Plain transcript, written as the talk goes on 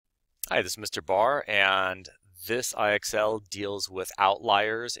Hi, this is Mr. Barre, and this IXL deals with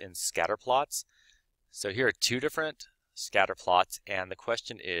outliers in scatter plots. So here are two different scatter plots, and the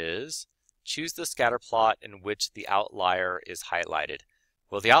question is, choose the scatter plot in which the outlier is highlighted.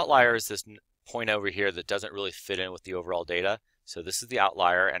 Well, the outlier is this point over here that doesn't really fit in with the overall data. So this is the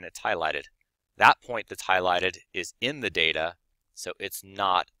outlier, and it's highlighted. That point that's highlighted is in the data, so it's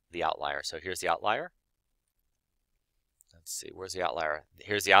not the outlier. So here's the outlier. Let's see, where's the outlier?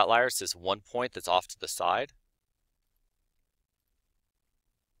 Here's the outlier. It's this one point that's off to the side.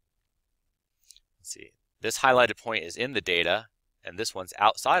 Let's see, this highlighted point is in the data, and this one's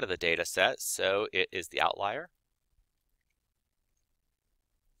outside of the data set, so it is the outlier.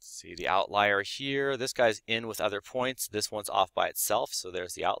 See the outlier here. This guy's in with other points. This one's off by itself, so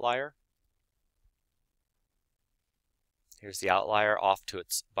there's the outlier. Here's the outlier off to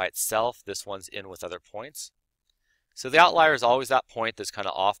by itself. This one's in with other points. So the outlier is always that point that's kind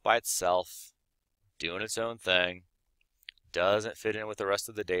of off by itself, doing its own thing, doesn't fit in with the rest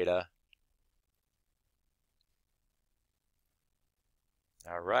of the data.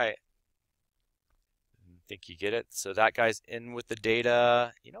 All right. I think you get it. So that guy's in with the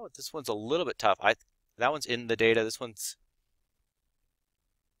data. You know what? This one's a little bit tough. That one's in the data. This one's...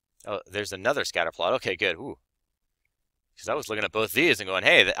 Oh, there's another scatter plot. Okay, good. Ooh. Because I was looking at both these and going,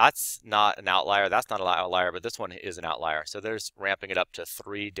 hey, that's not an outlier, that's not an outlier, but this one is an outlier. So there's ramping it up to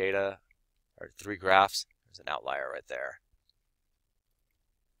 3 data, or 3 graphs. There's an outlier right there.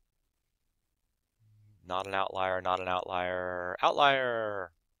 Not an outlier, not an outlier,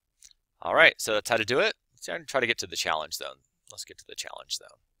 outlier. All right, so that's how to do it. Let's try to get to the challenge zone. Let's get to the challenge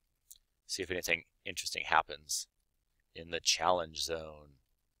zone. See if anything interesting happens in the challenge zone.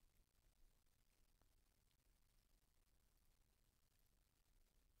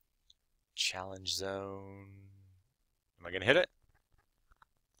 Challenge zone. Am I going to hit it?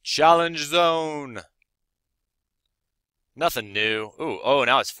 Challenge zone. Nothing new. Ooh, oh,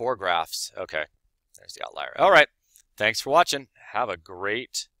 now it's 4 graphs. Okay, there's the outlier. All right, thanks for watching. Have a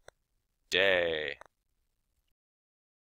great day.